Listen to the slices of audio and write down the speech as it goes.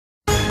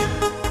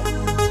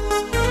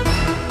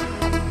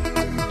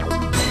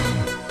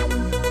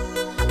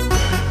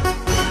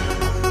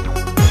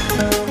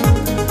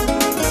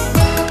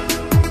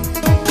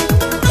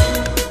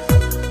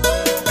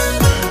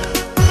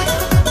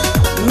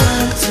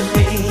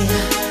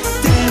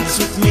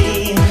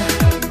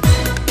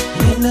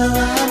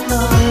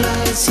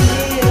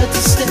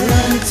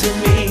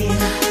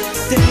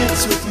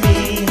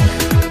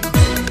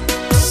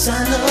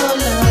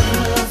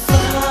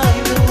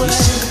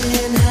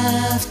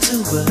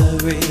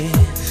worry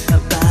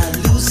about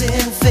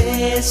losing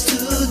face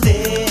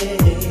today.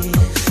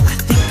 I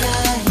think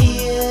I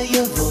hear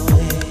your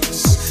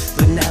voice,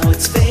 but now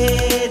it's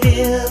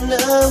fading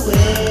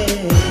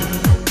away.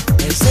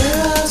 As there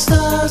are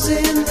stars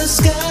in the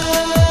sky,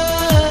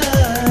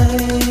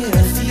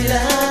 I feel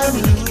I'm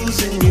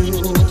losing you.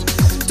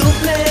 Don't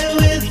play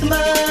with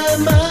my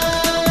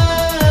mind.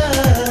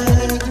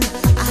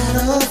 I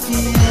don't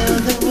feel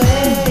the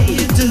way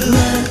you do.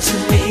 Run to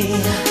me,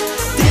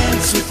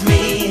 dance with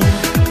me.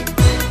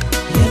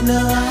 You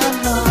know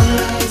I'm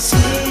always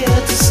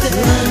here to stay.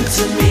 Run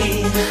to me,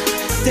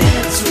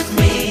 dance with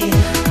me.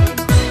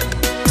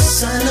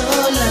 'Cause I know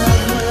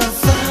love will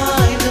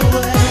find a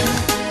way.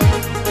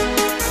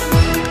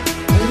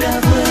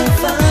 Love will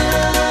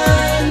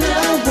find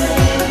a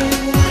way.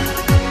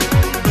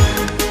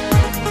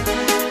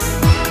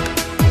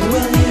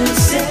 Will you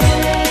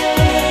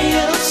stay?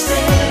 You'll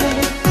stay.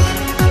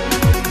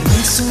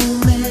 There's so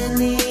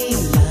many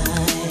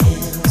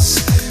lives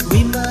we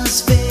must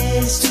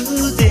face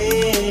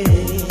today.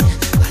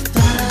 I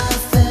thought I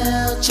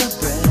felt your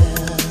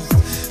breath,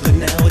 but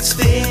now it's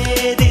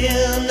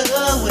fading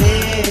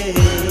away.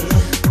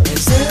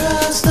 As there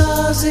are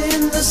stars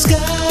in the sky,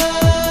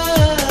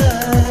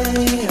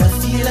 I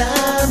feel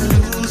I'm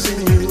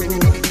losing you.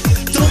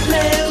 Don't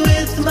play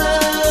with my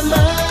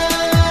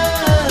mind.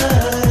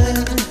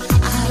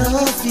 I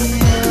don't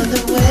feel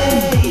the way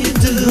you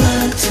do.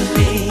 Run to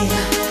me,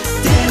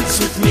 dance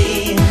with me.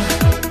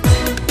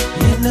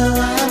 You know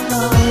I'm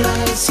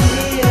always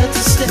here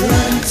to stay.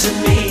 Run to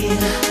me,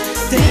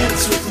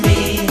 dance with me.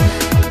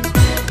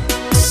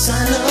 'Cause I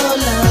know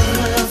love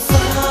will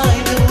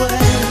find a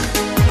way.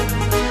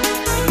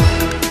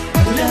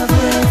 Love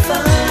will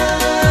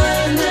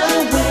find a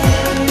way.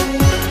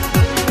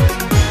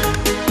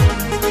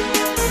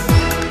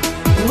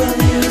 Will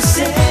you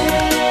stay?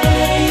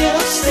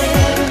 You'll stay.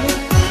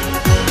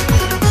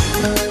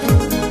 Love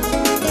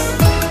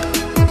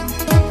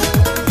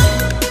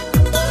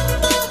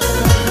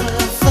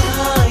will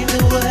find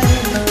a way.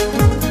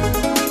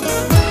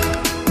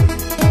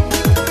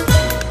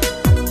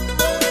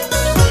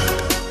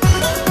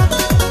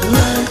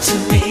 Run to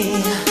me,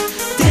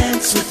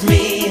 dance with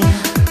me.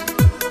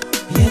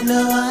 You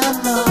know I'm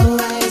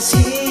always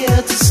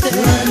here to stay.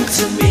 Run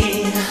to me,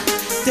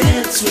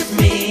 dance with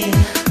me.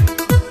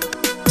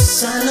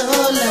 'Cause I know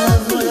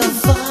love will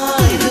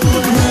find a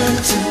way. Run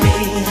to me,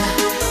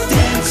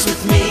 dance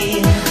with me.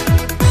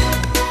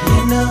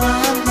 You know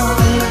I'm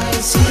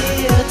always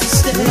here to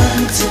stay.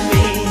 Run to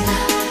me,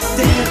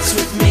 dance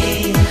with me.